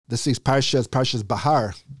This week's Parsha is Parsha's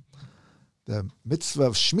Behar, the mitzvah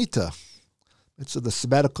of Shemitah. It's the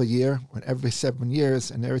sabbatical year, when every 7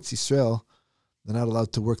 years in Eretz Yisrael, they're not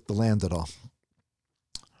allowed to work the land at all.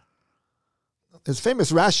 There's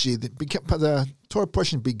famous Rashi, the Torah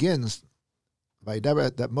portion begins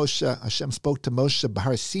that Hashem spoke to Moshe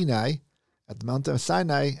Behar Sinai, at the mountain of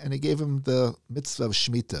Sinai, and he gave him the mitzvah of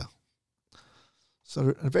Shemitah. So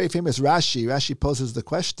in a very famous Rashi poses the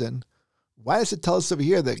question, why does it tell us over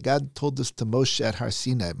here that God told this to Moshe at Har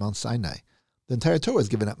Sinai, at Mount Sinai? The entire Torah was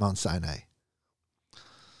given at Mount Sinai.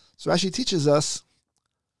 So Rashi teaches us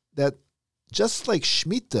that just like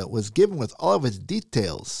Shemitah was given with all of its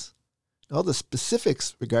details, all the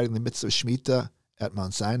specifics regarding the mitzvah of Shemitah at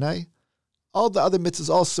Mount Sinai, all the other mitzvahs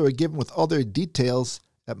also are given with all their details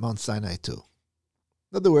at Mount Sinai too.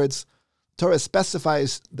 In other words, Torah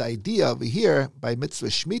specifies the idea over here by mitzvah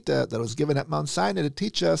Shemitah that was given at Mount Sinai to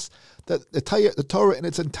teach us that the Torah in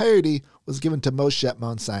its entirety was given to Moshe at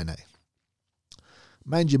Mount Sinai.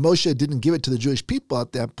 Mind you, Moshe didn't give it to the Jewish people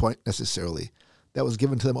at that point necessarily. That was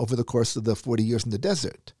given to them over the course of the 40 years in the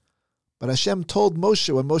desert. But Hashem told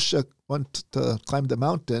Moshe when Moshe went to climb the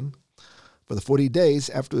mountain for the 40 days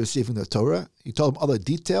after receiving the Torah, he told him all the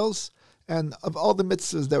details and of all the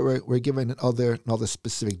mitzvahs that were given and all the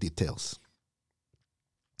specific details.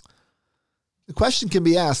 The question can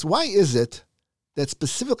be asked, why is it that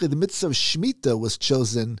specifically the mitzvah of Shemitah was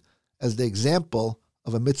chosen as the example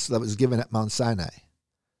of a mitzvah that was given at Mount Sinai?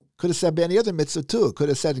 Could have said by any other mitzvah too. It could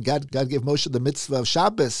have said God gave Moshe the mitzvah of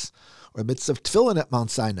Shabbos or a mitzvah of Tefillin at Mount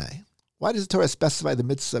Sinai. Why does the Torah specify the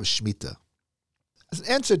mitzvah of Shemitah? As an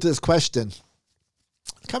answer to this question,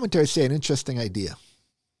 commentaries say an interesting idea.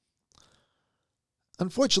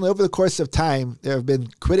 Unfortunately, over the course of time, there have been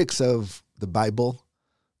critics of the Bible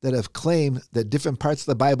that have claimed that different parts of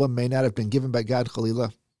the Bible may not have been given by God,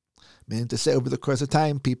 Chalila. Meaning to say, over the course of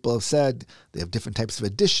time, people have said they have different types of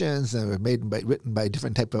editions and were written by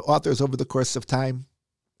different type of authors over the course of time.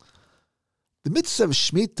 The mitzvah of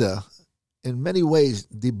Shemitah, in many ways,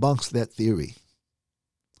 debunks that theory.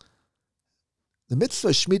 The mitzvah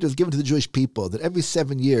of Shemitah was given to the Jewish people that every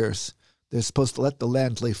 7 years they're supposed to let the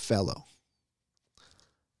land lay fallow.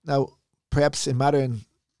 Now, perhaps in modern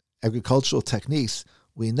agricultural techniques,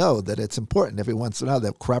 we know that it's important every once in a while,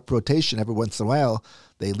 that crop rotation, every once in a while,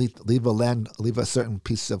 they leave a certain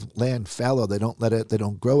piece of land fallow. They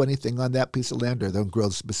don't grow anything on that piece of land, or they don't grow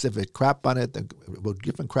a specific crop on it. They grow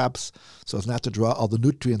different crops so as not to draw all the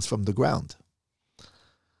nutrients from the ground.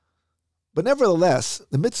 But nevertheless,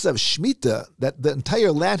 the mitzvah of Shemitah, that the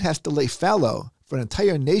entire land has to lay fallow for an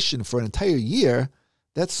entire nation for an entire year,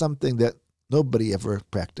 that's something that nobody ever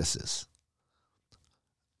practices.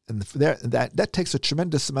 And that takes a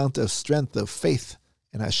tremendous amount of strength, of faith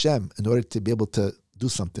in Hashem in order to be able to do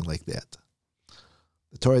something like that.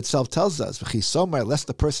 The Torah itself tells us, lest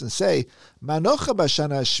the person say, Manocha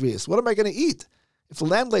b'shana shvius, what am I going to eat? If the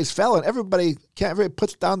land lays fallow and everybody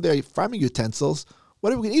puts down their farming utensils,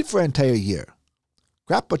 what are we going to eat for an entire year?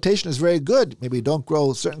 Crop rotation is very good. Maybe you don't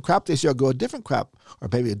grow a certain crop this year, grow a different crop. Or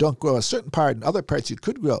maybe you don't grow a certain part and other parts you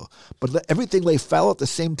could grow. But let everything lay fallow at the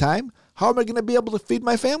same time? How am I going to be able to feed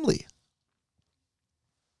my family?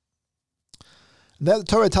 And then the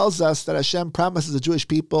Torah tells us that Hashem promises the Jewish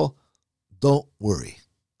people, don't worry.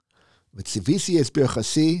 Mitzivisi es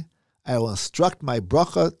birchasi, I will instruct my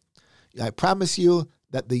bracha. I promise you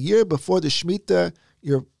that the year before the Shemitah,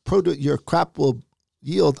 your crop will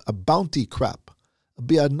yield a bounty crop. It'll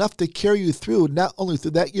be enough to carry you through, not only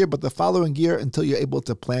through that year, but the following year until you're able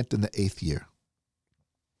to plant in the 8th year.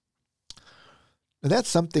 Now that's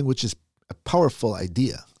something which is a powerful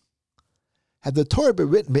idea. Had the Torah been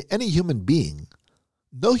written by any human being,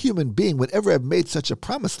 no human being would ever have made such a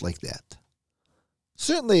promise like that.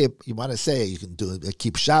 Certainly, if you want to say you can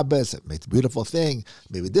keep Shabbos, it makes a beautiful thing,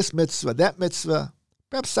 maybe this mitzvah, that mitzvah.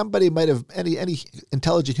 Perhaps somebody might have, any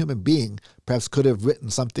intelligent human being, perhaps could have written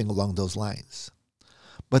something along those lines.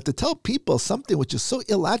 But to tell people something which is so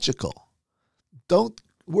illogical, don't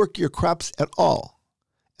work your crops at all,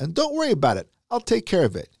 and don't worry about it, I'll take care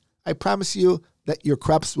of it. I promise you that your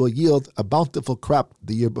crops will yield a bountiful crop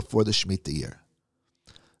the year before the Shemitah year.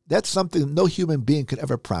 That's something no human being could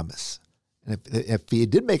ever promise. And if he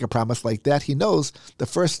did make a promise like that, he knows the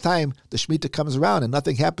first time the Shemitah comes around and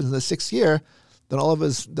nothing happens in the 6th year, then all of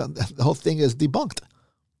the whole thing is debunked.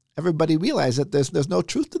 Everybody realizes that there's no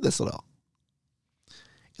truth to this at all.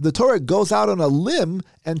 If the Torah goes out on a limb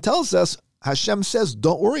and tells us, Hashem says,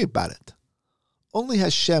 don't worry about it. Only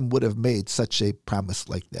Hashem would have made such a promise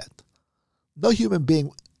like that. No human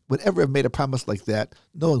being would ever have made a promise like that,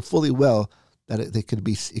 knowing fully well that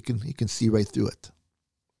he can see right through it.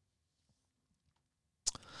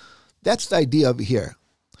 That's the idea over here.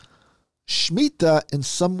 Shemitah, in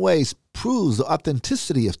some ways, proves the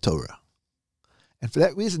authenticity of Torah. And for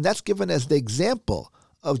that reason, that's given as the example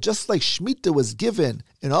of just like Shemitah was given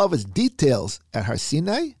in all of its details at Har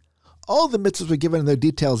Sinai, all the mitzvahs were given in their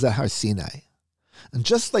details at Har Sinai. And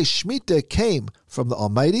just like Shemitah came from the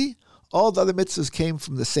Almighty, all the other mitzvahs came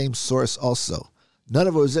from the same source also. None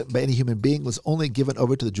of it was written by any human being. It was only given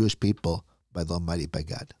over to the Jewish people by the Almighty, by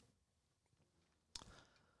God.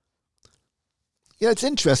 It's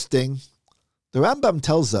interesting. The Rambam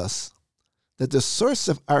tells us that the source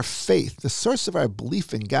of our faith, the source of our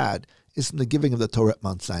belief in God, is from the giving of the Torah at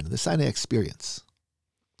Mount Sinai, the Sinai experience.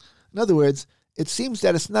 In other words, it seems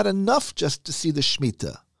that it's not enough just to see the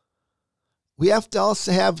Shemitah. We have to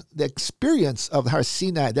also have the experience of Har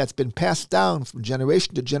Sinai that's been passed down from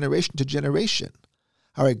generation to generation to generation.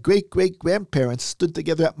 Our great-great-grandparents stood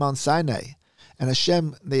together at Mount Sinai, and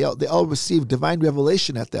Hashem, they all received divine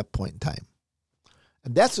revelation at that point in time.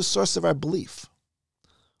 And that's the source of our belief.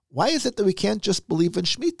 Why is it that we can't just believe in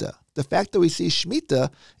Shemitah? The fact that we see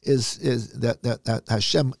Shemitah is that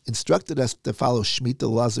Hashem instructed us to follow Shemitah, the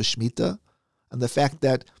laws of Shemitah, and the fact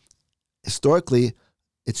that historically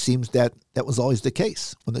it seems that was always the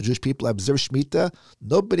case. When the Jewish people observed Shemitah,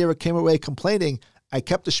 nobody ever came away complaining, I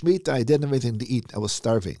kept the Shemitah, I didn't have anything to eat, I was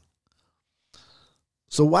starving.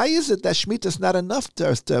 So why is it that Shemitah is not enough to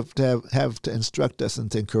have to instruct us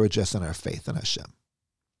and to encourage us in our faith in Hashem?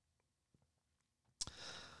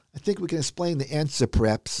 I think we can explain the answer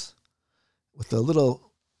perhaps with a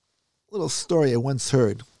little story I once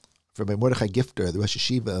heard from Mordechai Gifter, the Rosh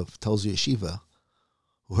Yeshiva of Telz Yeshiva,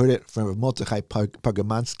 who heard it from Mordechai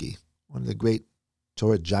Pargamansky, one of the great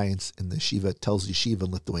Torah giants in the Yeshiva, Telz Yeshiva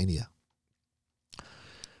in Lithuania.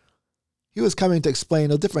 He was coming to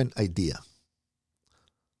explain a different idea.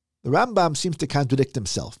 The Rambam seems to contradict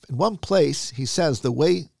himself. In one place, he says the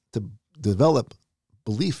way to develop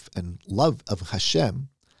belief and love of Hashem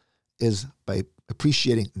is by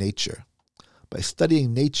appreciating nature. By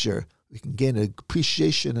studying nature, we can gain an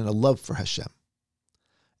appreciation and a love for Hashem.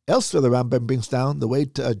 Elsewhere, the Rambam brings down the way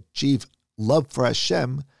to achieve love for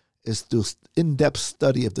Hashem is through in-depth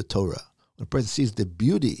study of the Torah. When a person sees the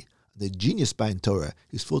beauty, the genius behind Torah,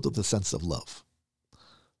 he's filled with a sense of love.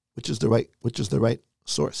 Which is the right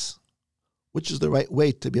source? Which is the right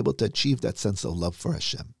way to be able to achieve that sense of love for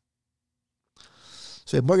Hashem?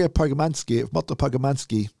 So Mordechai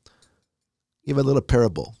Pargamansky gave a little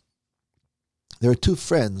parable. There were two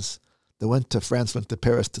friends that went to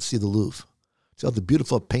Paris to see the Louvre, see all the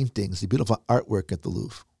beautiful paintings, the beautiful artwork at the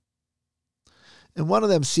Louvre. And one of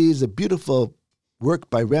them sees a beautiful work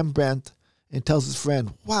by Rembrandt and tells his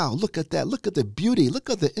friend, wow, look at that, look at the beauty, look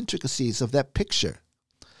at the intricacies of that picture.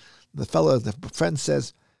 The friend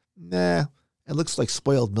says, nah, it looks like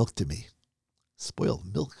spoiled milk to me.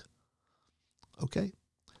 Spoiled milk? Okay.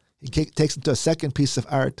 He takes him to a second piece of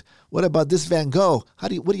art. What about this Van Gogh? What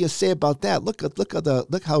do you say about that? Look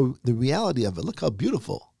how the reality of it. Look how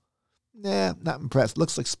beautiful. Nah, not impressed.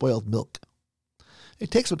 Looks like spoiled milk. He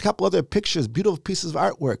takes him a couple other pictures, beautiful pieces of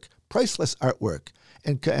artwork, priceless artwork,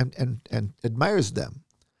 and admires them.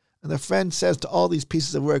 And the friend says to all these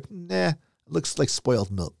pieces of work, nah, it looks like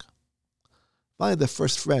spoiled milk. Finally, the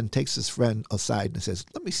first friend takes his friend aside and says,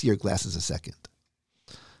 let me see your glasses a second.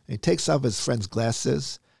 And he takes off his friend's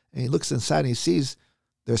glasses, and he looks inside and he sees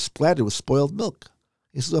they're splattered with spoiled milk.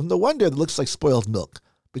 He says, well, no wonder it looks like spoiled milk,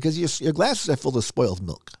 because your glasses are full of spoiled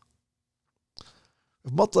milk.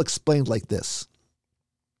 Rav Motel explained like this.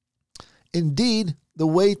 Indeed, the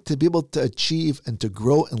way to be able to achieve and to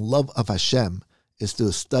grow in love of Hashem is through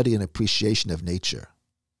a study and appreciation of nature.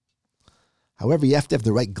 However, you have to have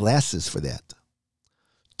the right glasses for that.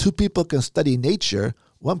 Two people can study nature.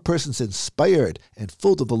 One person's inspired and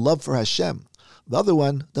full of the love for Hashem. The other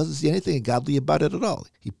one doesn't see anything godly about it at all.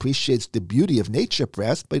 He appreciates the beauty of nature,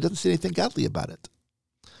 perhaps, but he doesn't see anything godly about it.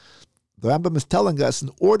 The Rambam is telling us in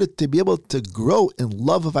order to be able to grow in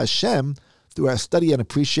love of Hashem through our study and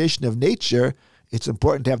appreciation of nature, it's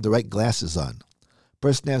important to have the right glasses on. A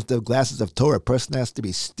person has to have glasses of Torah. A person has to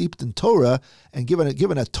be steeped in Torah and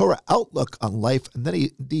given a Torah outlook on life, and then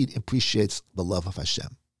he indeed appreciates the love of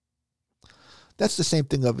Hashem. That's the same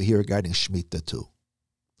thing over here regarding Shemitah too.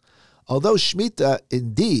 Although Shemitah,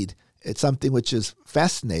 indeed, it's something which is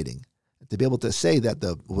fascinating, to be able to say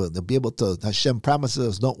that Hashem promises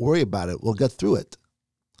us, don't worry about it, we'll get through it.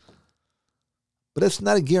 But it's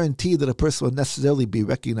not a guarantee that a person will necessarily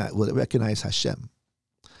recognize Hashem.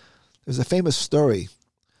 There's a famous story.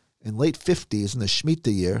 In late 50s, in the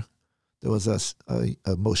Shemitah year, there was a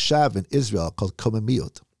moshav in Israel called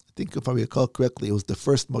Komemiut. I think if I recall correctly, it was the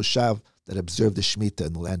first moshav that observed the Shemitah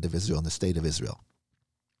in the land of Israel, in the state of Israel.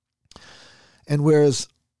 And whereas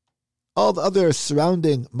all the other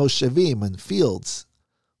surrounding moshavim and fields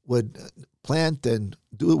would plant and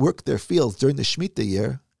work their fields during the Shemitah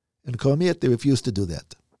year, in Kohamiyot they refused to do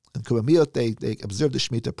that. In Kohamiyot they observed the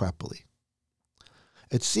Shemitah properly.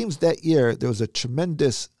 It seems that year there was a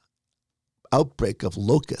tremendous outbreak of a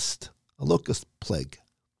locust plague,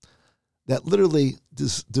 that literally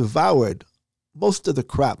devoured most of the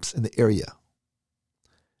crops in the area.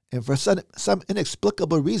 And for some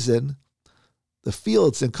inexplicable reason, the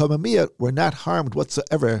fields in Kohamiyot were not harmed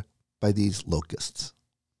whatsoever by these locusts.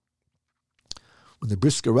 When the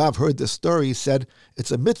Brisker Rav heard this story, he said,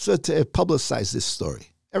 it's a mitzvah to publicize this story.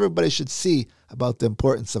 Everybody should see about the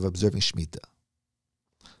importance of observing Shemitah.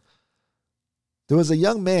 There was a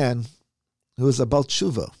young man who was a Baal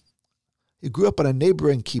Tshuva. He grew up in a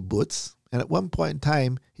neighboring kibbutz, and at one point in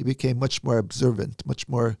time, he became much more observant, much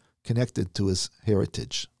more connected to his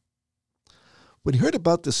heritage. When he heard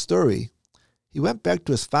about this story, he went back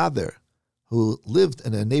to his father, who lived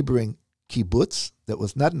in a neighboring kibbutz that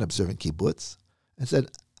was not an observant kibbutz, and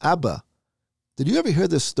said, Abba, did you ever hear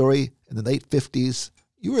this story in the late 50s?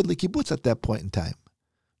 You were in the kibbutz at that point in time.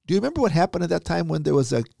 Do you remember what happened at that time when there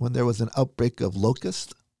was an outbreak of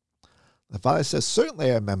locusts? The father says, certainly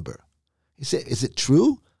I remember. He said, is it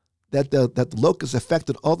true that the locusts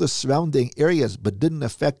affected all the surrounding areas but didn't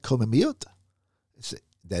affect Kohamiyot? He said,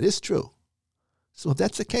 that is true. So if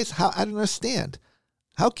that's the case, I don't understand.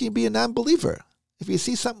 How can you be a non-believer? If you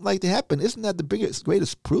see something like that happen, isn't that the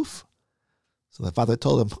greatest proof? So the father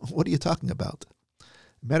told him, what are you talking about?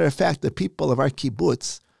 Matter of fact, the people of our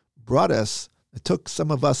kibbutz took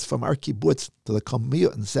some of us from our kibbutz to the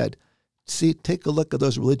Kohamiyot and said, see, take a look at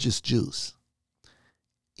those religious Jews.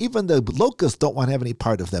 Even the locusts don't want to have any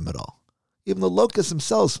part of them at all. Even the locusts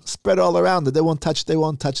themselves spread all around that they won't touch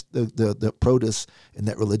the produce in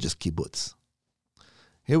that religious kibbutz.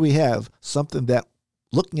 Here we have something that,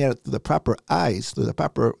 looking at it through the proper eyes, through the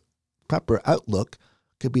proper outlook,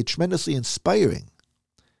 could be tremendously inspiring.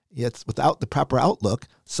 Yet without the proper outlook,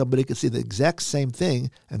 somebody could see the exact same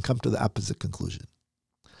thing and come to the opposite conclusion.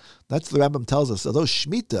 That's what the Rambam tells us. Although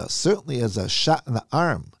Shemitah certainly is a shot in the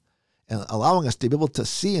arm and allowing us to be able to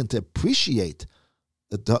see and to appreciate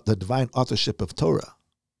the divine authorship of Torah.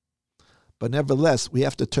 But nevertheless, we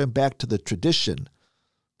have to turn back to the tradition,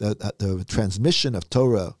 the transmission of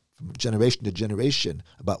Torah from generation to generation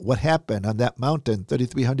about what happened on that mountain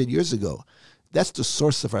 3,300 years ago. That's the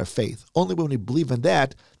source of our faith. Only when we believe in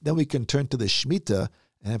that, then we can turn to the Shemitah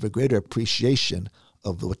and have a greater appreciation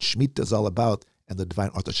of what Shemitah is all about and the divine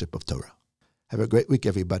authorship of Torah. Have a great week,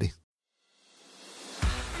 everybody.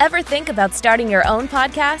 Ever think about starting your own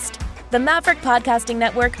podcast? The Maverick Podcasting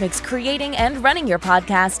Network makes creating and running your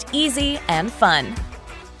podcast easy and fun.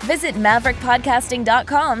 Visit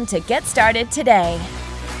maverickpodcasting.com to get started today.